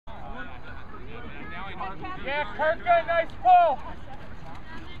Yeah, Kirka, nice pull.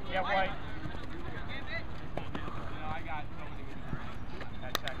 Yeah, White.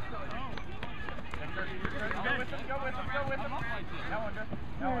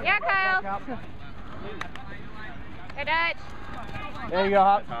 Yeah, Kyle. Hey, Dutch. There you go,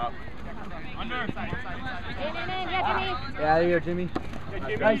 Hop. Under. In. Yeah, Jimmy. Yeah, there you go, Jimmy.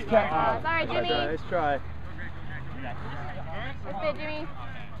 Nice catch. Sorry, Jimmy. Nice try. That's it, Jimmy.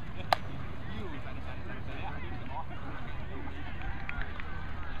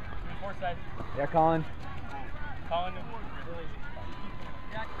 Yeah, Colin.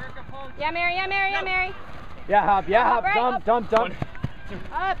 Yeah, Mary. Yeah, Hop. Yeah, Hop. Right, Dump. Up.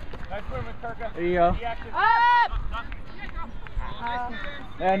 Nice movement, Kirka. There you go. Up.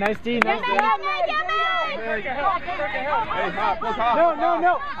 Yeah, nice D. Nice D. Yeah, Meg. Kirka, help. Hey, Hop. Look, Hop. No.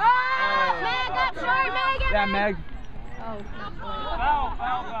 Meg, up short, Meg. Yeah, Meg. Foul.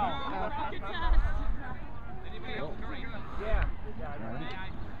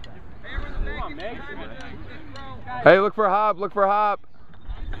 Hey, look for Hop.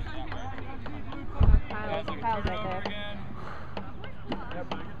 Kyle's right there.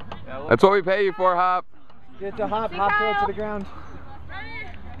 That's what we pay you for, Hop. Get to Hop. Hop throw it to the ground.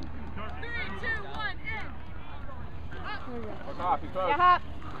 Yeah, Hop.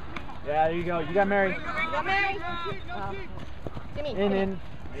 Yeah, there you go. You got Mary. Jimmy. In.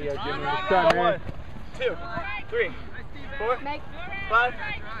 There you go, Jimmy. Good try, Mary. 2, 3, 4, Meg. 5,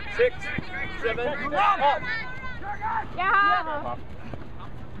 6, 7, up. Yeah, Hop.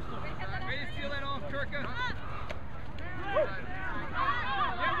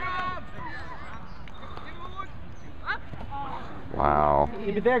 Wow.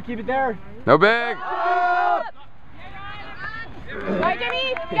 Keep it there. No big. Right,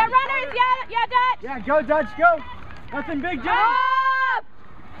 Jimmy. Yeah, runners. Yeah, Dutch. Yeah, go, Dutch, go. Nothing big, Jimmy. Up.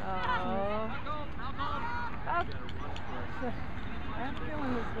 I'm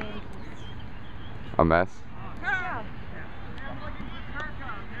feeling this game. A mess.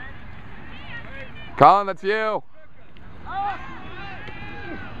 Colin, that's you. I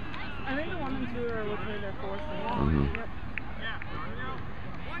think the 1 and 2 are looking at their fourth. Mm-hmm.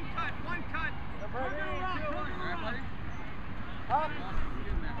 One cut.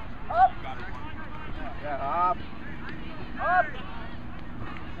 Yeah, Hop.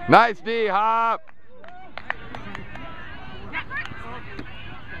 Nice D, Hop.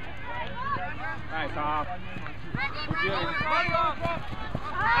 Nice, Hop.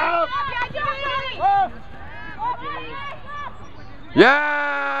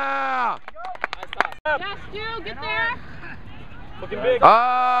 Yeah. Yes, Stu, get there. Looking big.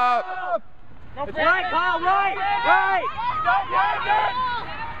 Up. It's right, Kyle, right.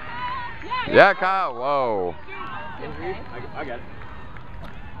 Yeah, Kyle. Whoa. I got it.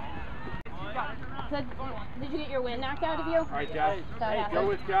 So, did you get your wind knocked out of you? All right, Josh. That Hey, happened. go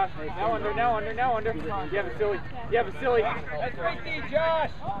with Josh. Now under. You have a silly. That's great D,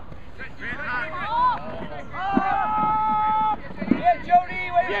 Josh. Yeah, Jody.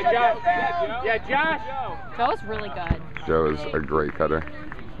 Yeah, Josh. Yeah, Josh. Joe's really good. Joe is a great cutter.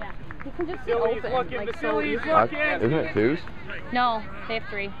 Yeah. He can just be Silly's open. looking. Like, The so silly's easy. looking. Isn't it twos? No, they have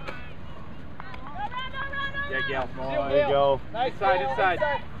 3. Yeah, Gail. There you go. Nice inside.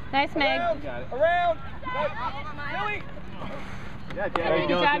 Nice, Meg. Around. Silly. Yeah, Good there you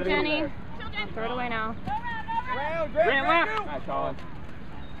go. job, Jenny. Throw it away now. Around. Grant left. Nice, Colin.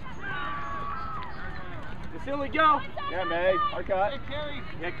 The silly go. Yeah, Meg. Our cut.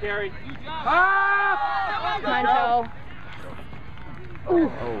 Yeah, Carrie. Come on, Joe.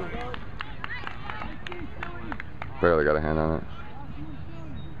 Oh. Barely got a hand on it.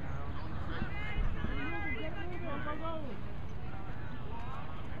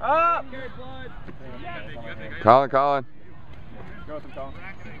 Up. Colin. Go with him, Colin.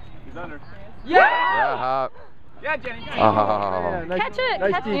 He's under. Yeah, Hop. Yeah, Jenny. Oh. Yeah, nice, Catch it.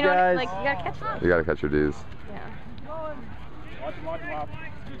 Nice Catch, D, you know, guys. like, you gotta catch it. You gotta catch your D's. Yeah. Watch him, Hop.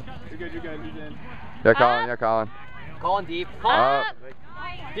 You're good. He's in. Yeah, Colin. Colin deep. Up.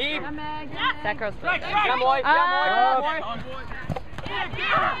 Deep. That girl's good. Come boy.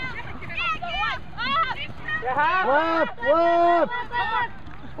 Whoop.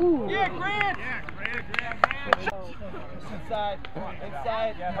 Ooh. Yeah, Grant. Inside.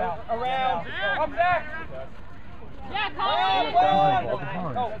 Around. Come back. Yeah,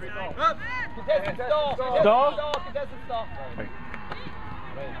 Contestant stall.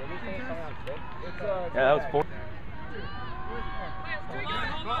 Yeah, that was 4.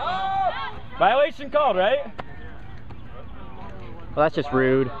 Violation called, right? Well, that's just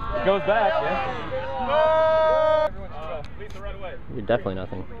rude. It goes back, yeah. You're definitely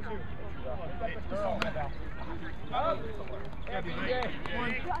nothing.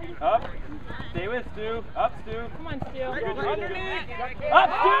 Up. Stay with Stu. Up, Stu. Come on, Stu. Underneath. Up,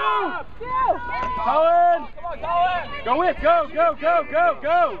 Stu. Colin. Go with. Go.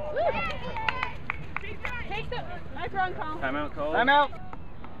 Take the nice run, Colin. Timeout, Colin. Timeout.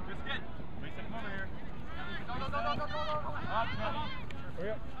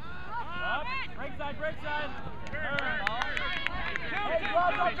 Up. Break side.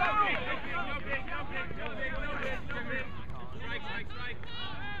 Strike.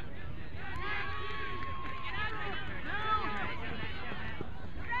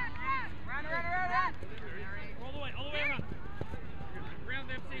 All the way around. Round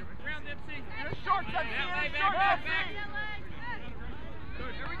Dempsey. Short back.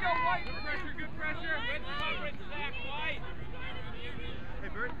 Good. Here we go, White. Good pressure. Good Zach White. Hey,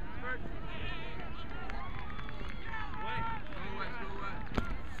 Bird.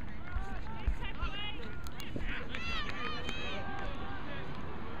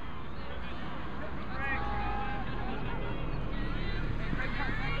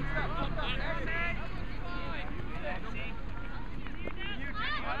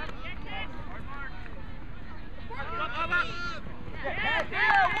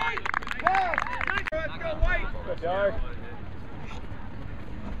 Good, Dark.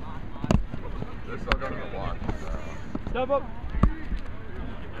 They're still going to the block. Step up.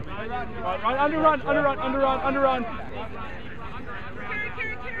 Underrun.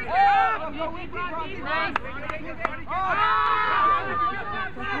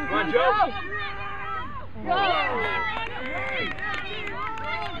 Come on, Joe.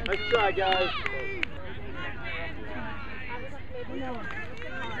 Nice try, guys.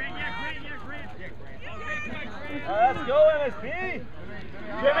 Let's go, MSP.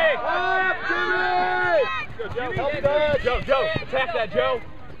 Jimmy. Up, Jimmy. Go, Joe. Attack that, Joe.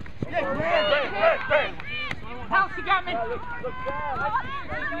 Bang. House, you got me.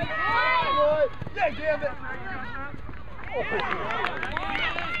 Damn it.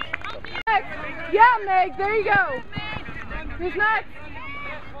 Yeah, Meg, there you go. Who's next?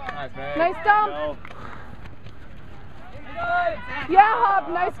 Nice dump. Yeah, Hub,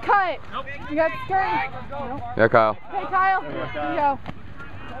 nice cut. You got skirt. Nope. Yeah, Kyle. Hey, Kyle. Here you go.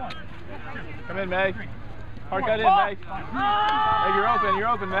 Come in, Meg. Hard cut in, Meg. Meg, you're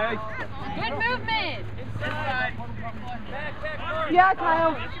open, Meg. Good movement. Yeah,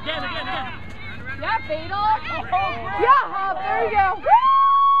 Kyle. Yeah, Fatal. Yeah, Hub, there you go.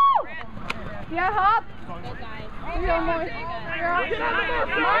 Woo! Yeah, Hub. Here you go, Moy.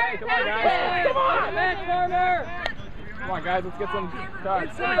 Come on, guys, let's get some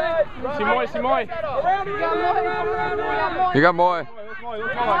shots. See Moy. You got Moy. There you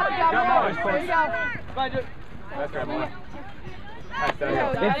go. That's right, Moy.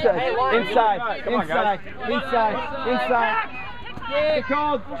 Inside. Come on, guys. Inside. Get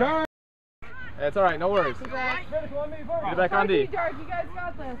called. Turn. It's all right, no worries. Get it back on D. Dark, you guys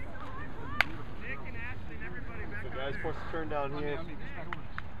got this. So guys, forced to turn down here.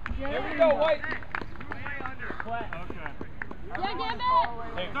 Here we go, White. Yeah, Gambit.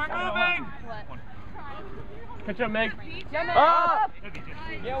 Start moving. Catch up, Meg. Gambit. Up.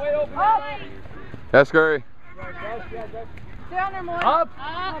 Yeah, way open. Up. Yeah, Scurry. Stay on her, Moy. Up.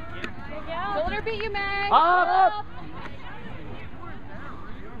 Don't let her beat you, Meg. Up.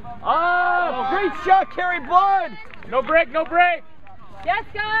 Oh, great shot, Carrie Blood. No break. Yes,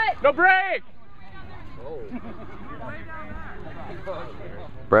 Scott. No break.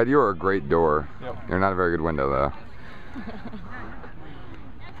 Brad, you are a great door. Yep. You're not a very good window, though.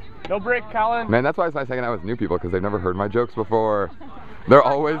 No break, Colin. Man, that's why it's nice hanging out with new people, because they've never heard my jokes before. They're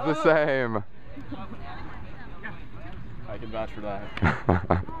always the same. I can vouch for that.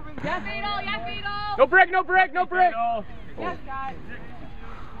 Yeah, Fatal. No break. Yes, Scott.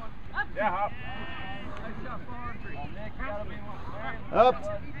 Yeah, hop. Up.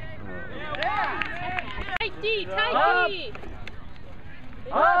 Tight D.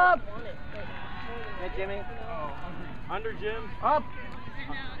 Up. Hey, Jimmy. Under Jim. Up.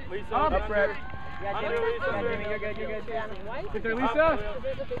 Lisa. Up, Brett. Yeah, Jimmy. Lisa. Yeah, Jimmy, you're good. Get there, Lisa.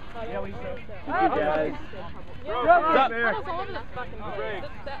 Yeah, Lisa. Up. Guys. Up there.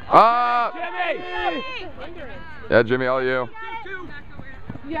 Up! Jimmy. Yeah, Jimmy, all you.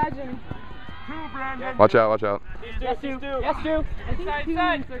 Yeah, Jimmy. Watch out. Yes, Stu. I think two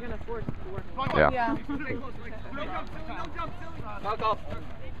are going to force it to work. Yeah. Yeah.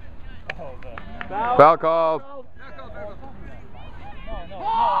 Foul called.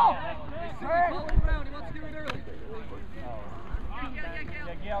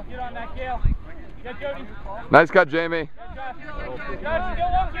 Gail, get on that, Gail. Nice cut, Jamie.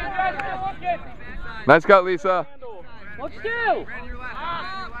 Nice cut, Lisa. Let's do.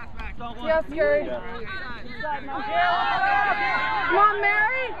 Yes, Gary. Come on,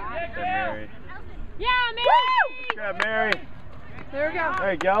 Mary. Yeah, Mary. Good job, Mary. There we go.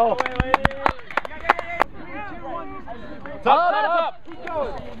 There you go. It's up,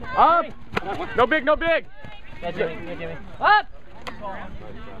 up. No big, no big. Yeah, Jimmy. Up.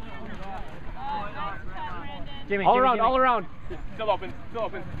 Jimmy, all around, all around. Still open, still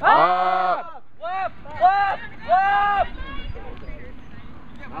open. Up. Left, left, left.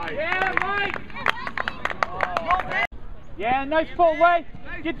 Yeah, Mike. Yeah, nice full way.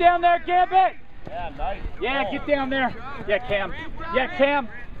 Get down there, Gambit. Yeah, nice. Yeah, get down there. Yeah, Cam. Yeah, Cam.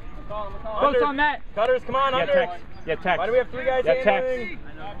 Close on that. Cutters, come on, under. Tex. Yeah, Tex. Why do we have 3 guys here? Tex.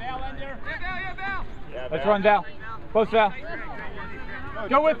 Let's run Val. Close Val.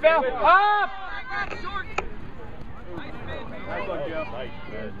 Go with Val. Up!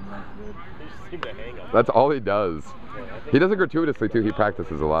 That's all he does. He does it gratuitously too. He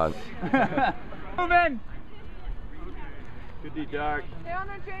practices a lot. Move in. Good D, Dark. Stay on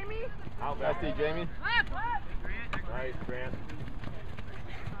there, Jamie. Nice D, Jamie. Nice, Grant.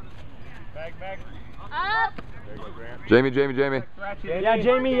 Back. Up. There you go, Grant. Jamie. Yeah,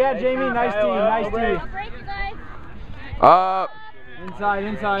 Jamie. Yeah, Jamie. Nice D. Nice D. Up.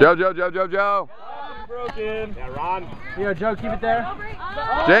 Inside. Joe. Broken. Yeah, Ron. Here, Joe, keep it there.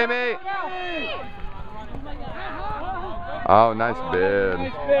 Jamie. Oh, nice bid.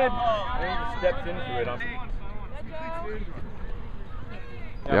 Nice bid. Steps into it.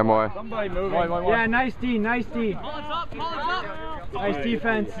 Yeah, boy. Somebody moving. Yeah, nice D. Nice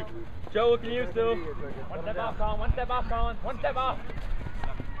defense. Joe, look at you still. One step off, Colin. One step off.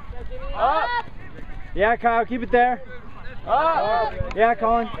 Up. Yeah, Kyle, keep it there. Up. Yeah,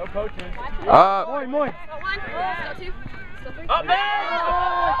 Colin. No coaching. Up. Go Moy. one. Still two. Still three. Up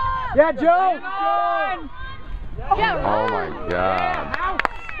there. Yeah, Joe. Yeah. Oh my God.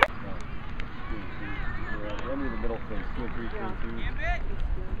 Run me the middle thing. 2 3 3 2.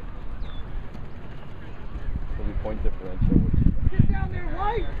 So we point differential. Get down there,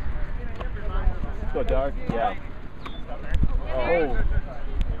 White. Go dark. Yeah. Oh.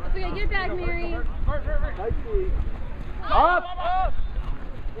 Okay, get back, Mary. Up.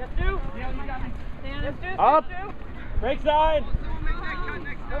 Yes, two. Up. Break side.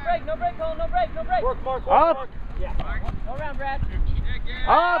 No break, Cole. No break. Work. Up. Yeah. Go around, Brad.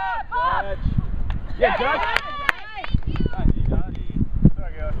 Up. Yeah, Josh.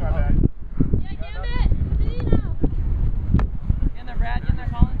 Sorry, guys. My bad. Yeah, damn it. City now. In there, Brad. In there,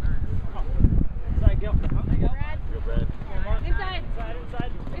 Colin. Inside, Gil. There you go. Brad. Go, Brad. Inside.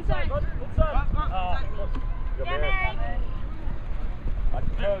 Inside. Go, Yeah, Mary. Watch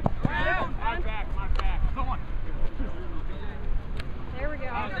the coach. My back. Come on. There we go. Get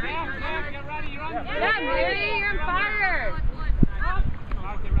ready. You're on the Yeah, Mary, you're on fire.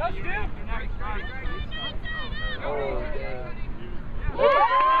 Let's do. Woo!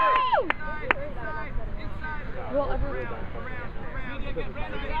 Well, everyone.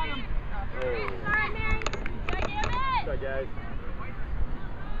 Alright, Mary. Sorry, guys.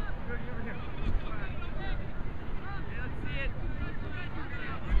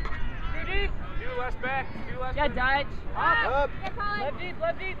 Two less back. Yeah, Dutch. Up. Yeah, Colin.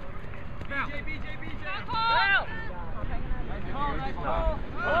 Left deep. BJ. Call. Nice call.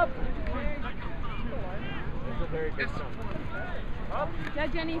 Up. Yeah,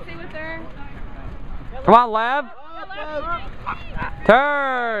 Jenny, stay with her. Come on, Lev.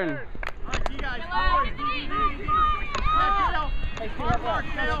 Turn.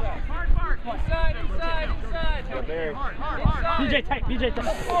 Inside. BJ tight.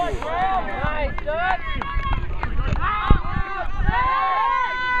 Nice, Dutch.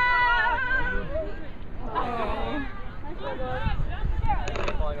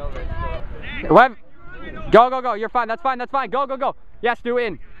 Lev. Go. You're fine. That's fine. Go. Yes, do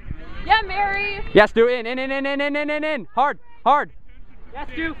in. Yeah, Mary. Yes, do in. In. Hard. Yes,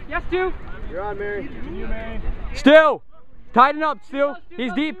 two. You're on, Mary. You, Mary. Stu. Tighten up, Stu.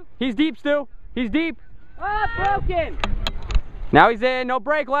 He's deep, Stu. He's deep. Up, broken. Now he's in. No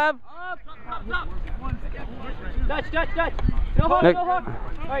break, Lev. Dutch. No hook. All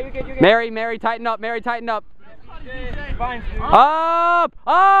right, you're good. Mary, tighten up. Fine, Stu. Up.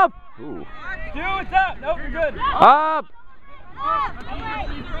 Ooh. Stu, it's up. Nope, you're good. Up.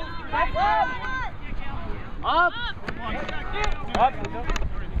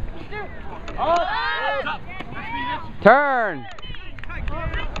 Turn.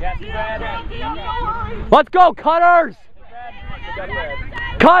 Yes, Brad. Let's go, Cutters.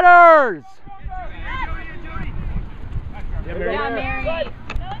 Cutters. Yeah, Mary.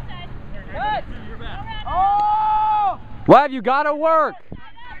 Good. Oh! Lev, you gotta work.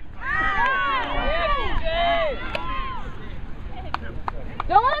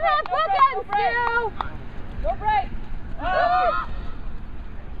 Don't let that bookend, Stu. Go break.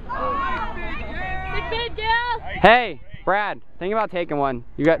 Sick bid, Gil. Hey, Brad, think about taking one.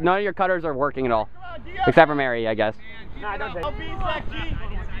 You got none of your cutters are working at all, except for Mary, I guess. Nah, don't take it.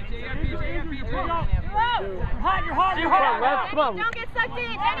 You're hot. Come on. Don't get sucked in.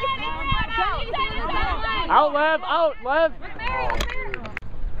 Jenny, Out, Lev. Out, Lev.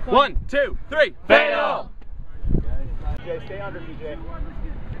 1, 2, 3. Fail. BJ, stay under, BJ.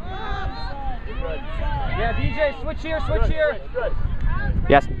 Yeah, BJ, switch here, switch here. Good.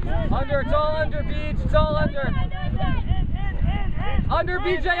 Yes. Under, it's all under, Beach. It's all under. Under,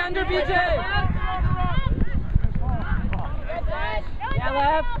 BJ, under, BJ. Yeah,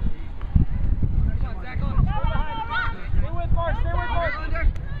 Lev. Stay with Mark, stay with Mark.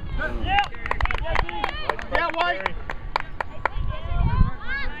 Yeah, White.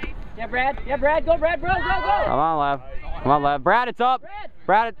 Yeah, Brad. Yeah, Brad. Go, Brad, bro. Go, go. Come on, Lev. Come on, Lev. Brad, it's up.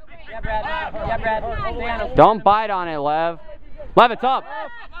 Brad, Yeah, Brad. Yeah, Brad. Stay on him. don't bite on it, Lev. Lev, it's up.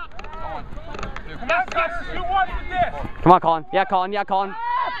 Who wants this? Come on, Colin. Yeah, Colin. Yeah, Colin.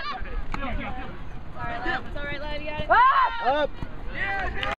 It's all right, lad. You got it. Up.